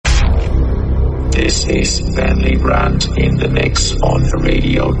This is Liebrand in the mix on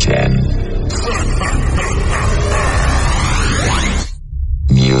Radio 10.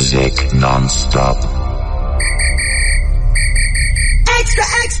 Music non-stop. Extra,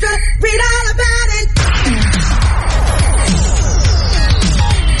 extra, read all about it.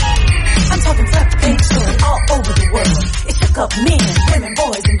 I'm talking front page story all over the world. It took up men, women,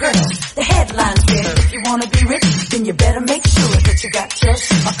 boys, and girls. The headlines read, if you want to be rich, then you better make sure that you got your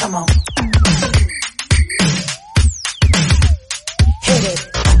shit. Oh, come on. Hit it.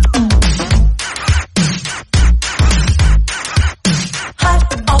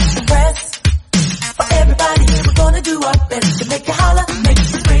 Hot off the press. For everybody here, we're gonna do our best to make you holler, make you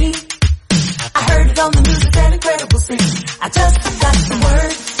scream. I heard it on the news, it's an incredible scene. I just got the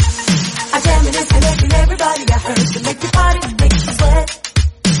word. I jam it, it's connecting everybody I heard to make you party, make you sweat.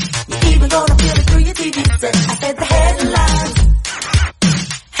 You're even gonna feel it through your TV set. I said the headlines.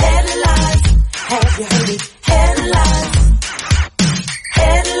 Headlines. Have you heard it? Headlines.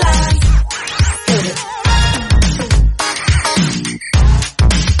 Headlines. Hit it.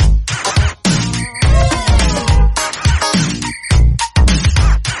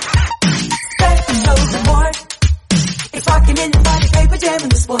 Special reward. It's rocking in your body, paper jamming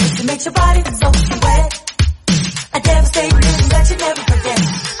the sports to make your body soaking wet. A devastating news that you never forget.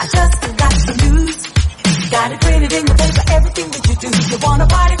 I just got the news. Got it printed in the paper, everything that you do. You wanna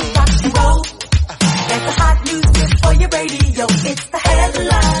party, rock and roll. Get the hot news just for your radio. It's the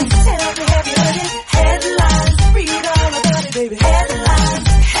headlines. Have you heard it? Headlines. Read all about it, baby. Headlines.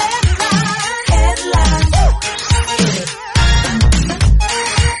 Headlines. Headlines. Hit it.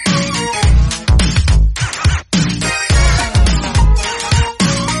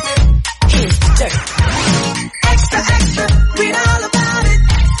 Here's the dirt. Extra, extra. Read all about it.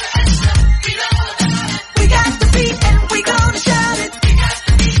 We got the beat and we gonna shout it.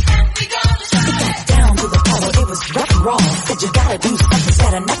 It got down to the power, it was rough and raw. Said you gotta do something,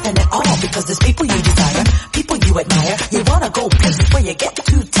 said nothing at all. Because there's people you desire, people you admire. You wanna go places where you get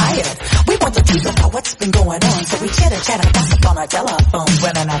too tired. We want the truth about what's been going on. So we chitter chat and gossip on our telephones.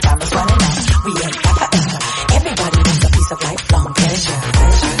 When our time is running out, we ain't got forever. Everybody wants a piece of lifelong pleasure.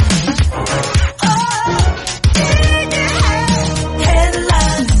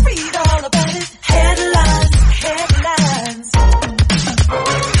 Headlines, read all about it. Headlines, headlines.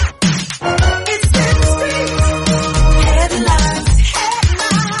 It's in the streets. Headlines,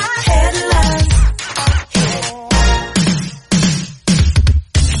 headlines, headlines.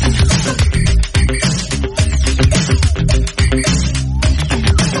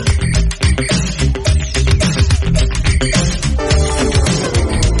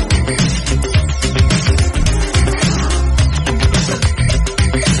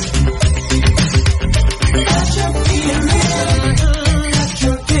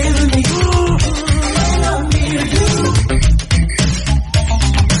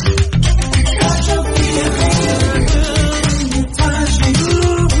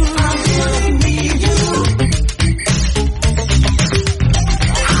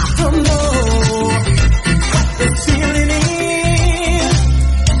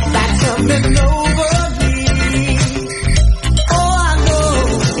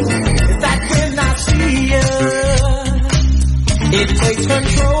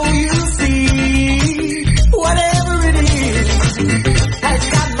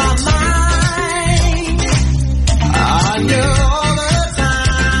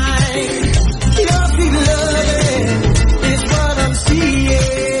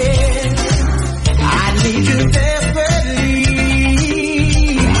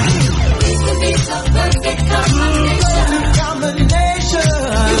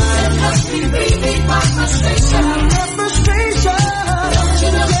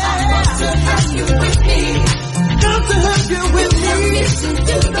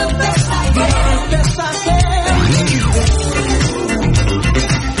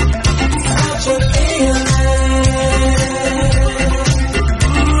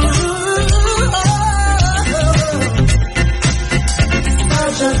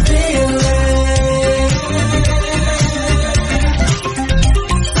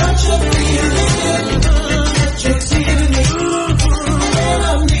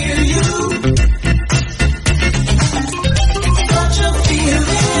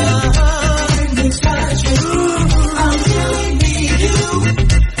 Feel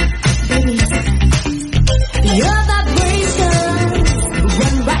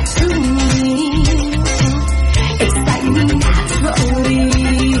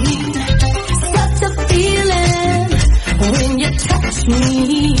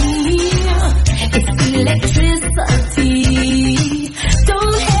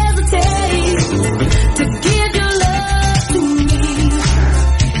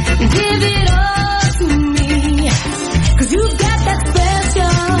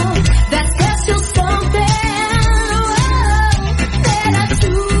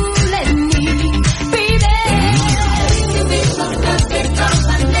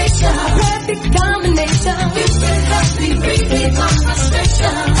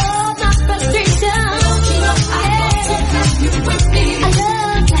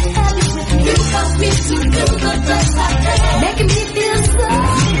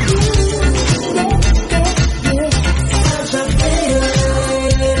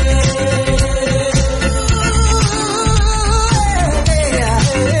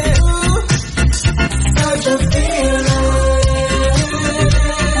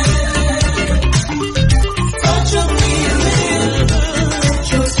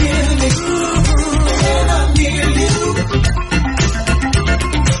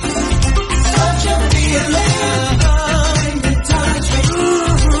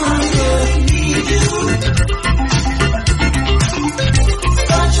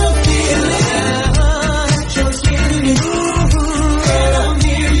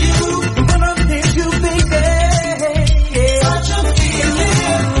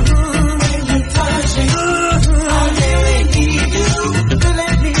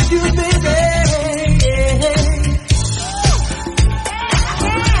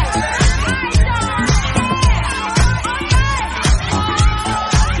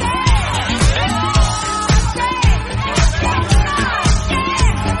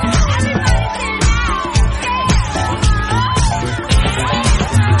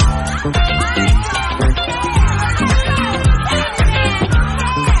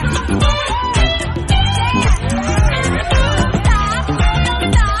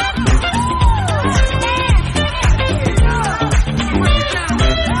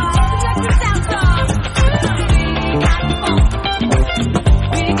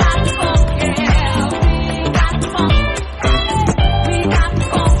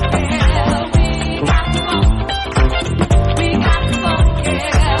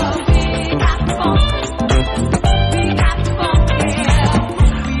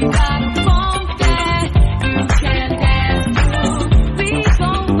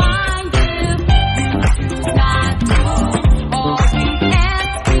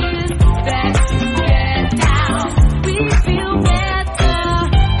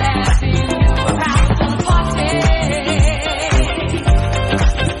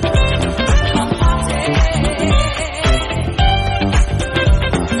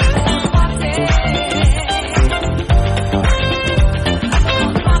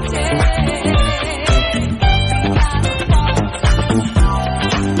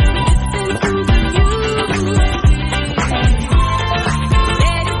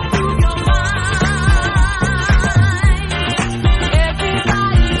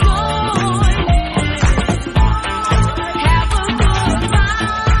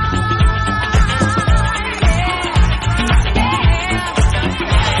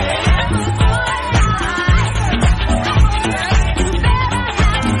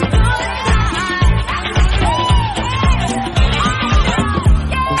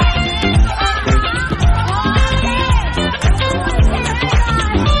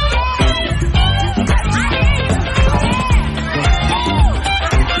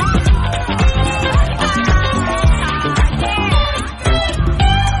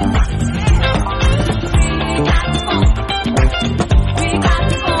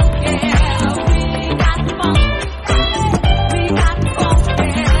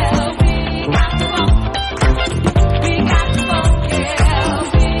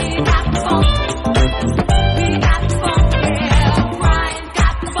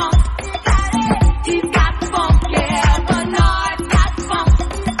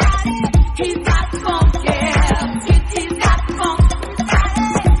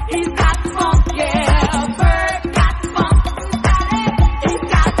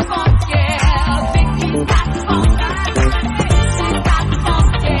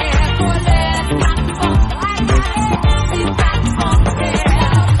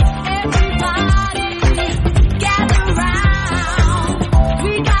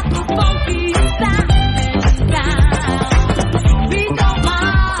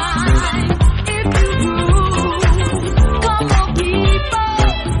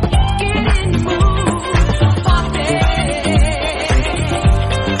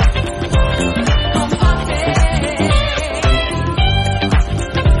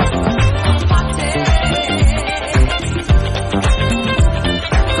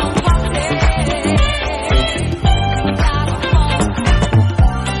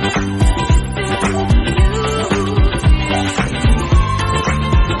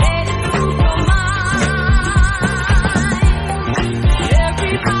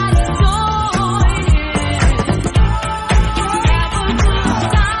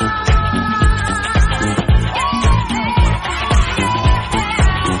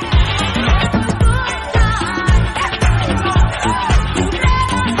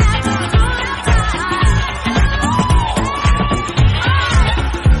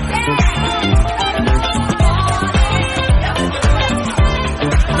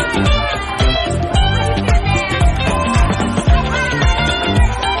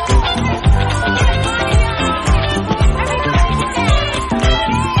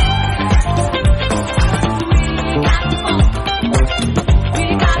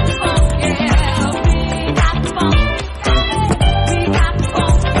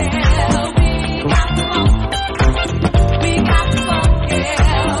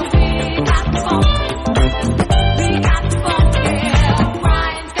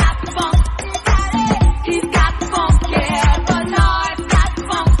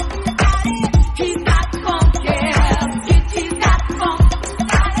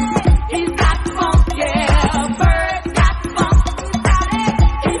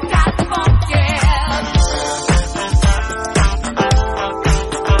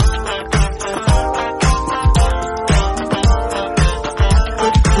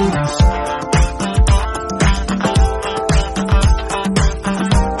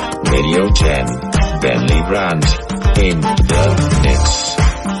in the mix.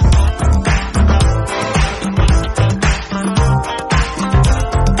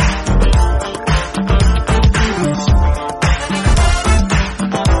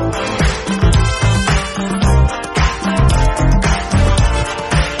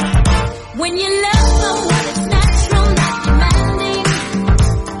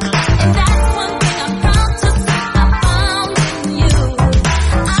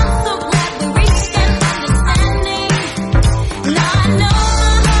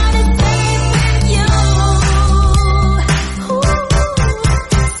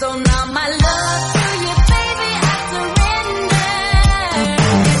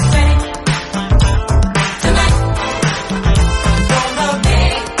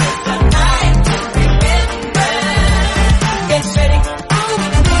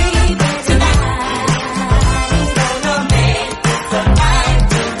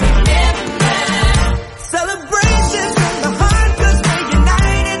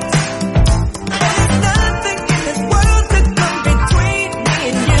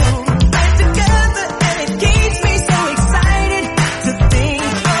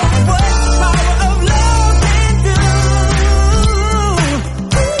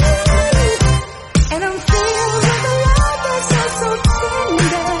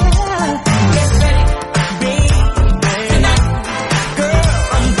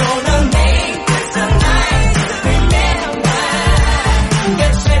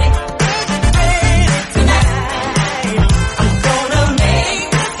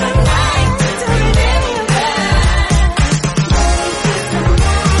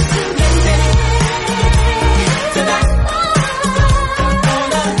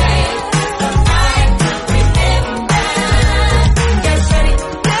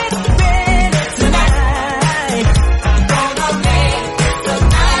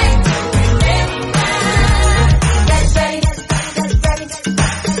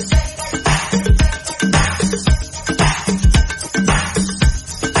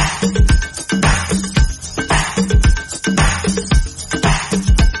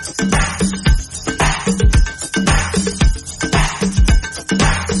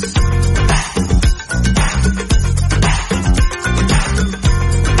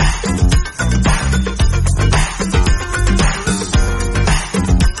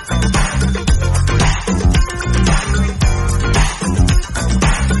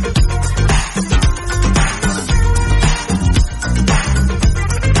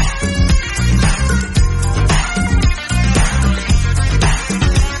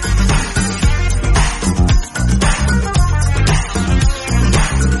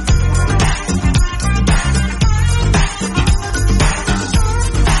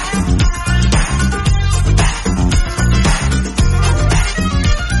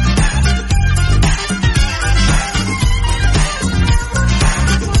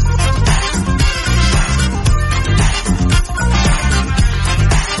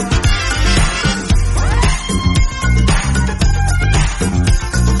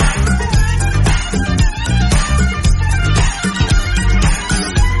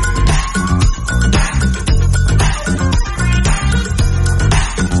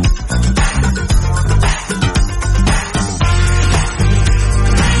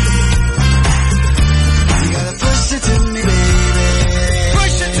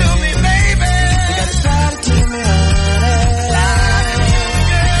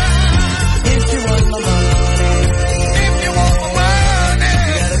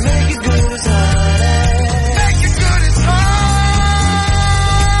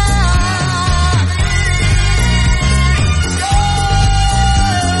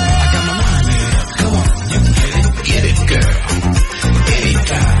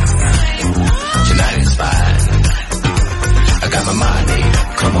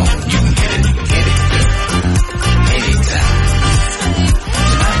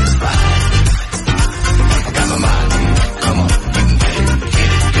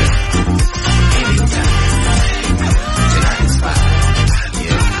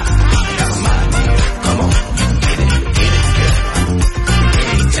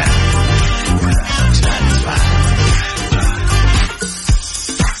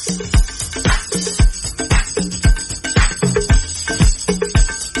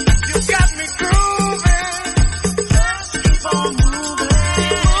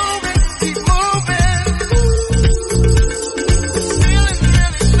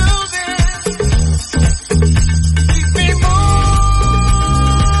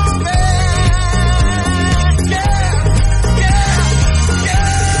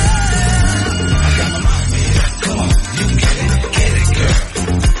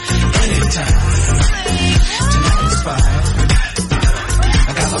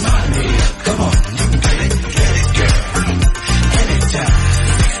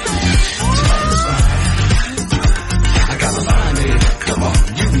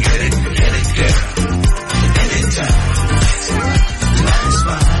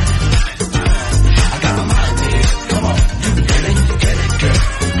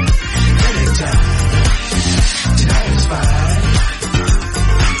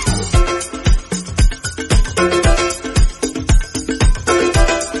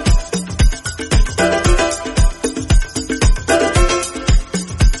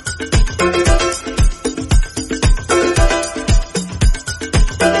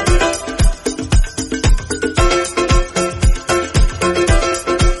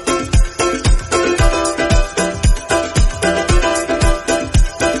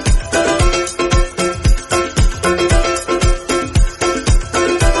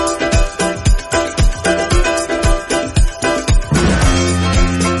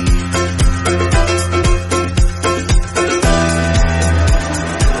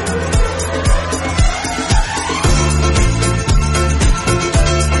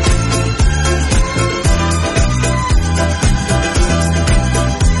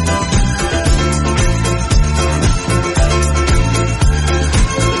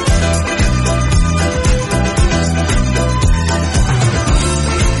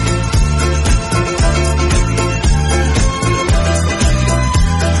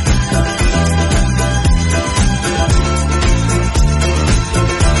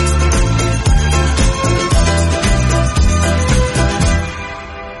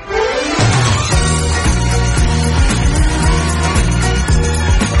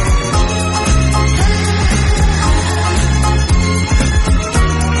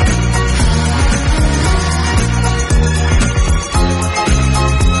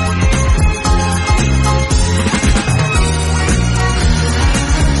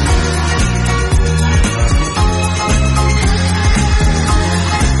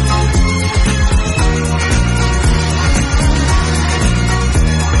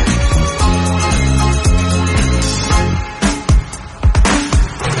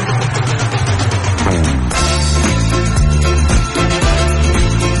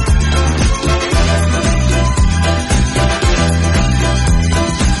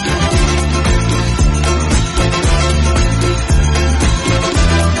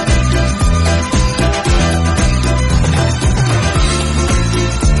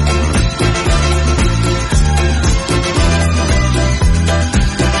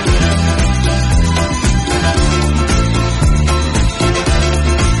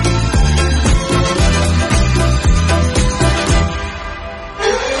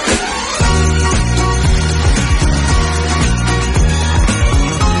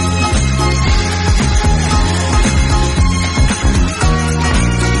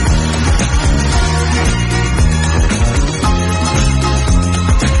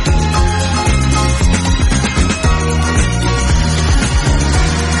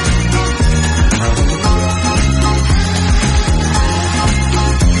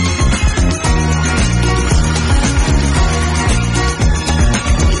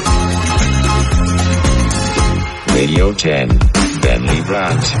 Radio 10, then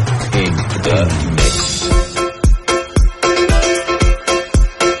Liebrand in the mix.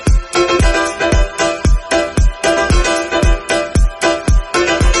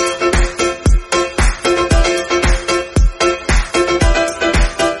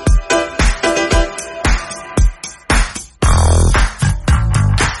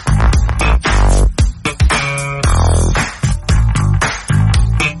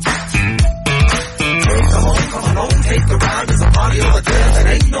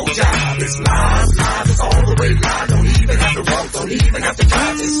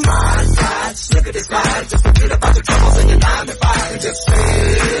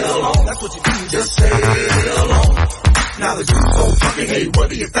 Hey, what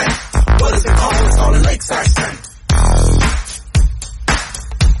do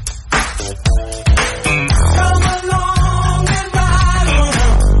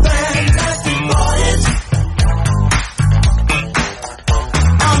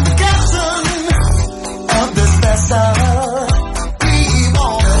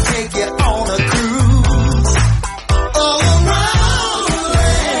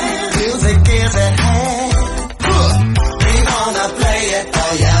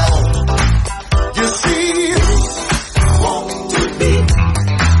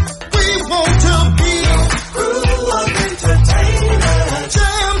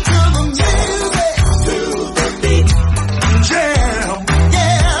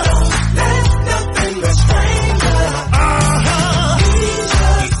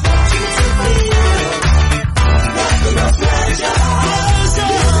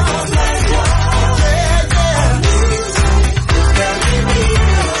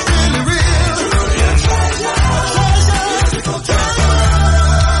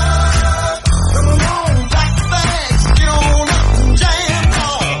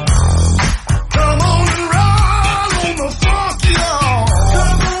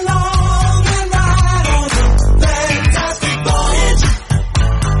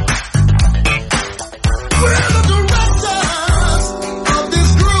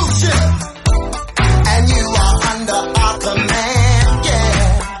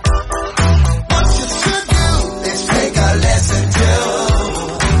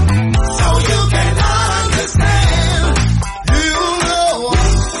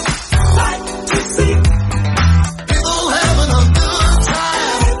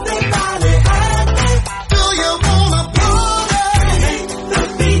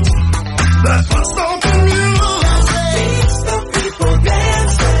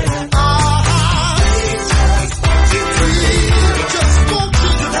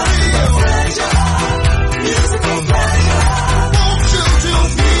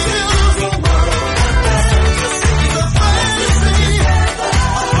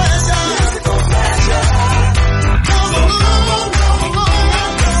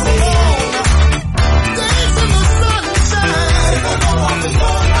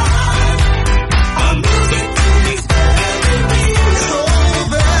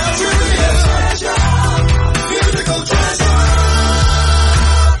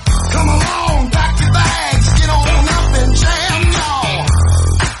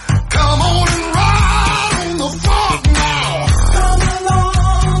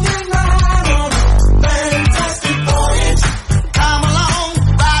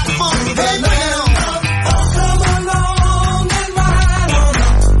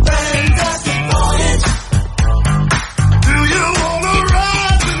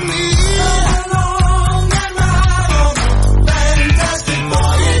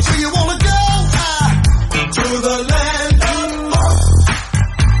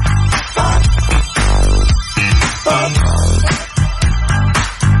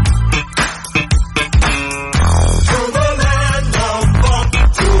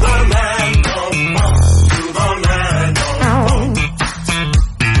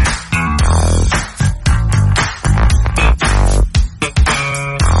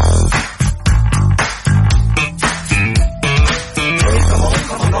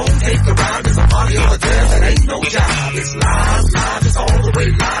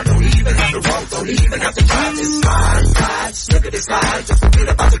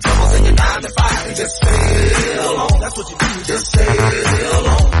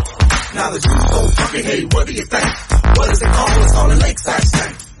you think? What is it called? It's called a lakeside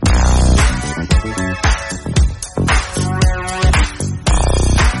stank.